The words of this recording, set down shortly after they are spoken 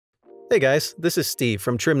Hey guys, this is Steve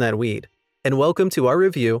from Trim That Weed, and welcome to our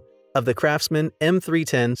review of the Craftsman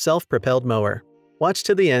M310 self-propelled mower. Watch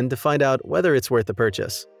to the end to find out whether it's worth the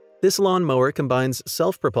purchase. This lawn mower combines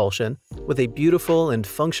self-propulsion with a beautiful and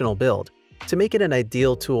functional build to make it an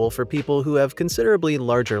ideal tool for people who have considerably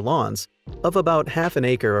larger lawns of about half an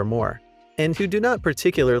acre or more, and who do not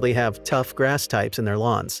particularly have tough grass types in their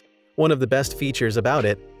lawns. One of the best features about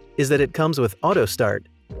it is that it comes with auto start,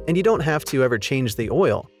 and you don't have to ever change the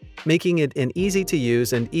oil, making it an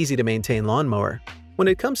easy-to-use and easy-to-maintain lawnmower. When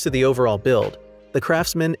it comes to the overall build, the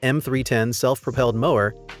Craftsman M310 self-propelled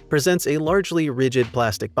mower presents a largely rigid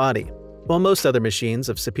plastic body. While most other machines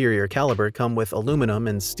of superior caliber come with aluminum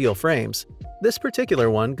and steel frames, this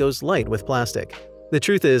particular one goes light with plastic. The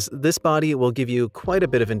truth is, this body will give you quite a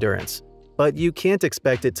bit of endurance, but you can't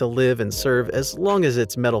expect it to live and serve as long as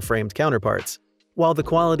its metal-framed counterparts. While the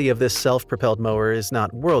quality of this self-propelled mower is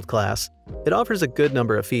not world-class, it offers a good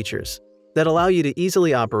number of features that allow you to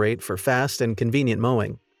easily operate for fast and convenient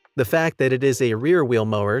mowing. The fact that it is a rear-wheel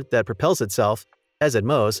mower that propels itself as it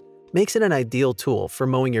mows makes it an ideal tool for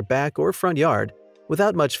mowing your back or front yard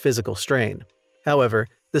without much physical strain. However,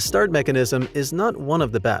 the start mechanism is not one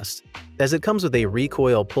of the best, as it comes with a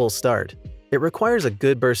recoil pull start. It requires a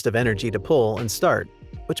good burst of energy to pull and start,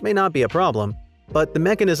 which may not be a problem, but the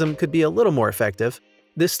mechanism could be a little more effective.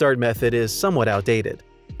 This start method is somewhat outdated,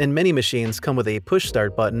 and many machines come with a push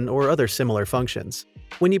start button or other similar functions.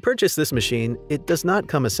 When you purchase this machine, it does not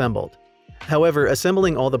come assembled. However,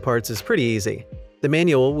 assembling all the parts is pretty easy. The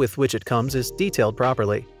manual with which it comes is detailed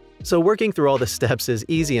properly, so working through all the steps is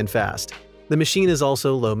easy and fast. The machine is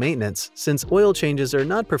also low maintenance, since oil changes are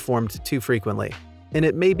not performed too frequently, and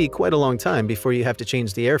it may be quite a long time before you have to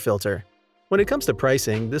change the air filter. When it comes to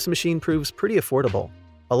pricing, this machine proves pretty affordable,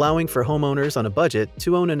 allowing for homeowners on a budget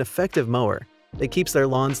to own an effective mower that keeps their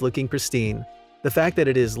lawns looking pristine. The fact that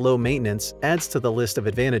it is low maintenance adds to the list of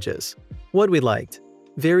advantages. What we liked: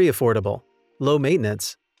 very affordable, low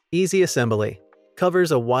maintenance, easy assembly,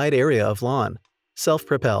 covers a wide area of lawn,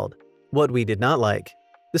 self-propelled. What we did not like: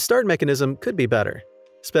 the start mechanism could be better.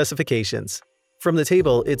 Specifications: from the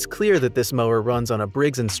table, it's clear that this mower runs on a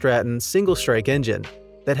Briggs & Stratton single-strike engine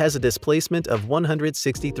that has a displacement of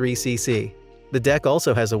 163 cc. The deck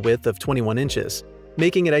also has a width of 21 inches,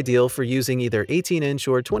 making it ideal for using either 18-inch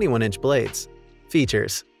or 21-inch blades.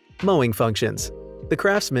 Features: mowing functions. The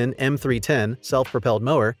Craftsman M310 self-propelled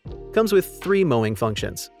mower comes with 3 mowing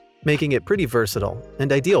functions, making it pretty versatile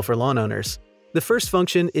and ideal for lawn owners. The first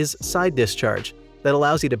function is side discharge that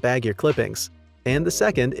allows you to bag your clippings, and the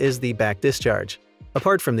second is the back discharge.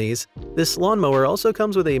 Apart from these, this lawnmower also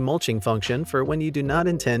comes with a mulching function for when you do not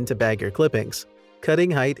intend to bag your clippings. Cutting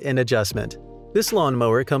height and adjustment. This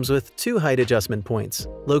lawnmower comes with 2 height adjustment points,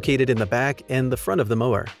 located in the back and the front of the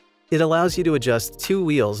mower. It allows you to adjust 2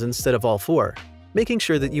 wheels instead of all 4, making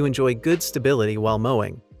sure that you enjoy good stability while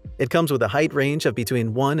mowing. It comes with a height range of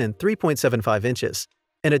between 1 and 3.75 inches,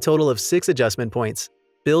 and a total of 6 adjustment points.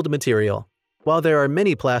 Build material. While there are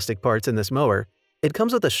many plastic parts in this mower, it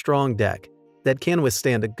comes with a strong deck that can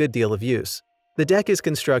withstand a good deal of use. The deck is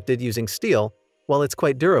constructed using steel, while it's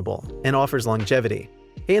quite durable and offers longevity.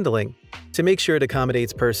 Handling. To make sure it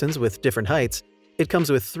accommodates persons with different heights, it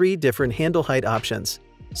comes with 3 different handle height options,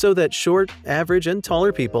 so that short, average, and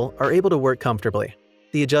taller people are able to work comfortably.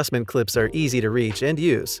 The adjustment clips are easy to reach and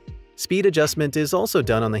use. Speed adjustment is also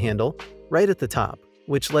done on the handle, right at the top,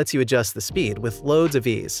 which lets you adjust the speed with loads of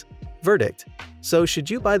ease. Verdict: so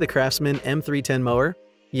should you buy the Craftsman M310 mower?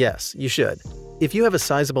 Yes, you should. If you have a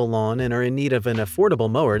sizable lawn and are in need of an affordable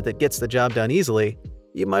mower that gets the job done easily,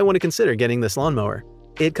 you might want to consider getting this lawnmower.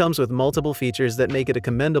 It comes with multiple features that make it a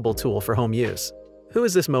commendable tool for home use. Who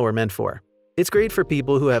is this mower meant for? It's great for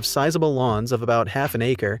people who have sizable lawns of about half an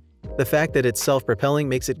acre. The fact that it's self-propelling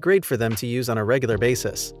makes it great for them to use on a regular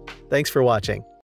basis. Thanks for watching.